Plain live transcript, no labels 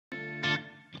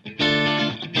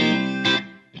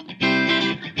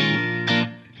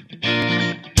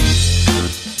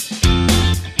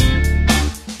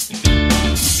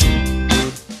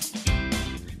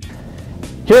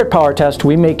Here at PowerTest,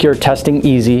 we make your testing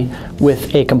easy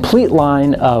with a complete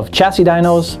line of chassis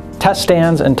dynos, test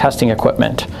stands, and testing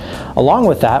equipment. Along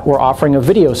with that, we're offering a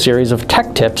video series of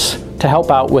tech tips to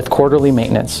help out with quarterly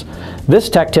maintenance. This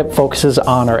tech tip focuses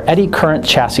on our eddy current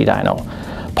chassis dyno.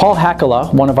 Paul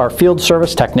Hakala, one of our field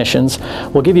service technicians,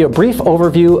 will give you a brief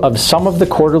overview of some of the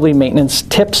quarterly maintenance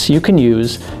tips you can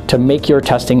use to make your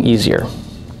testing easier.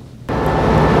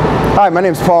 Hi, my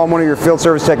name is Paul. I'm one of your field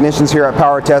service technicians here at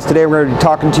PowerTest. Today we're going to be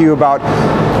talking to you about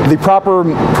the proper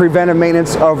preventive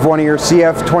maintenance of one of your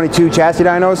CF22 chassis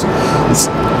dynos.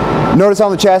 Notice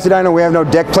on the chassis dyno we have no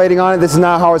deck plating on it. This is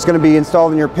not how it's going to be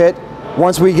installed in your pit.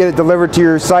 Once we get it delivered to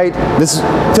your site, this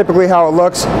is typically how it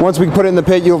looks. Once we put it in the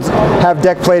pit, you'll have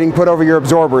deck plating put over your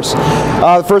absorbers.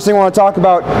 The first thing I want to talk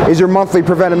about is your monthly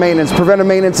preventive maintenance. Preventive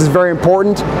maintenance is very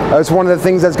important. It's one of the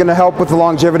things that's going to help with the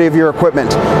longevity of your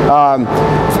equipment.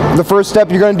 The first step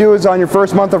you're going to do is on your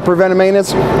first month of preventive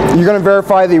maintenance, you're going to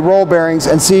verify the roll bearings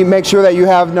and make sure that you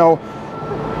have no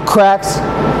cracks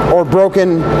or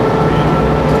broken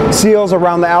seals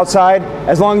around the outside.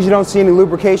 As long as you don't see any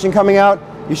lubrication coming out,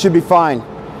 you should be fine.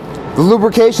 The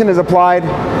lubrication is applied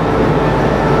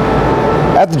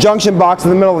at the junction box in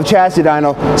the middle of the chassis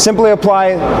dyno. Simply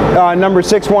apply number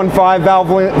 615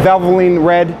 Valvoline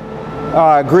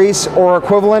red grease or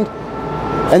equivalent,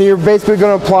 and you're basically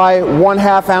going to apply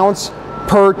 1/2 ounce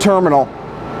per terminal,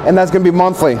 and that's going to be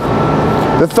monthly.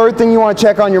 The third thing you want to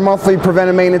check on your monthly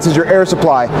preventive maintenance is your air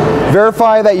supply.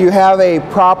 Verify that you have a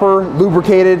proper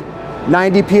lubricated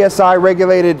 90 psi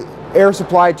regulated air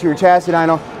supply to your chassis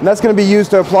dyno, and that's going to be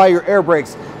used to apply your air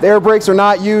brakes. The air brakes are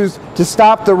not used to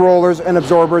stop the rollers and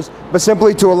absorbers, but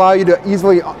simply to allow you to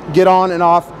easily get on and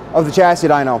off of the chassis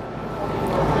dyno.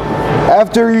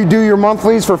 After you do your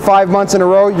monthlies for 5 months in a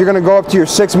row, you're going to go up to your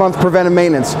 6-month preventive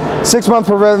maintenance. 6-month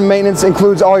preventive maintenance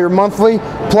includes all your monthly,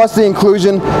 plus the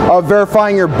inclusion of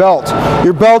verifying your belt.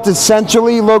 Your belt is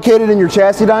centrally located in your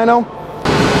chassis dyno.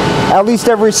 At least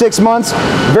every 6 months,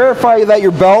 verify that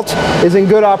your belt is in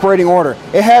good operating order.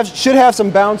 It should have some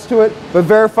bounce to it, but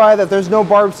verify that there's no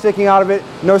barbs sticking out of it,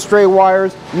 no stray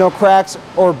wires, no cracks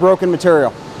or broken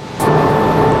material.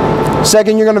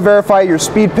 Second, you're going to verify your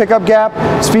speed pickup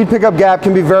gap. Speed pickup gap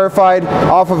can be verified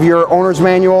off of your owner's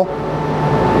manual.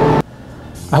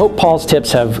 I hope Paul's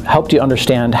tips have helped you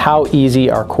understand how easy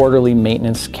our quarterly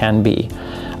maintenance can be.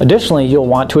 Additionally, you'll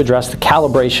want to address the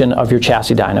calibration of your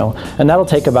chassis dyno, and that'll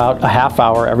take about a half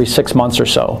hour every 6 months or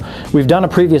so. We've done a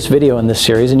previous video in this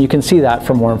series, and you can see that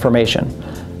for more information.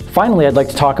 Finally, I'd like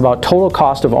to talk about total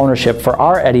cost of ownership for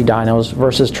our eddy dynos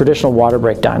versus traditional water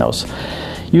brake dynos.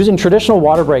 Using traditional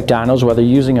water brake dynos, whether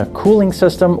using a cooling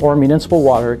system or municipal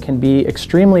water, can be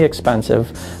extremely expensive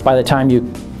by the time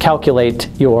you calculate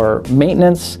your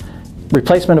maintenance,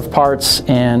 replacement of parts,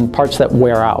 and parts that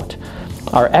wear out.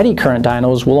 Our eddy current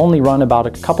dynos will only run about a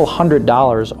couple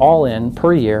 $100 all in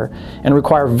per year and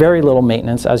require very little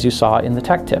maintenance, as you saw in the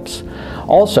tech tips.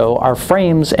 Also, our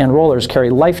frames and rollers carry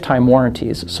lifetime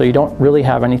warranties, so you don't really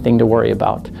have anything to worry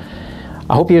about.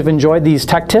 I hope you've enjoyed these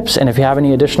tech tips, and if you have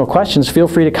any additional questions, feel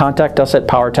free to contact us at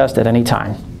PowerTest at any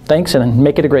time. Thanks, and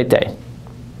make it a great day.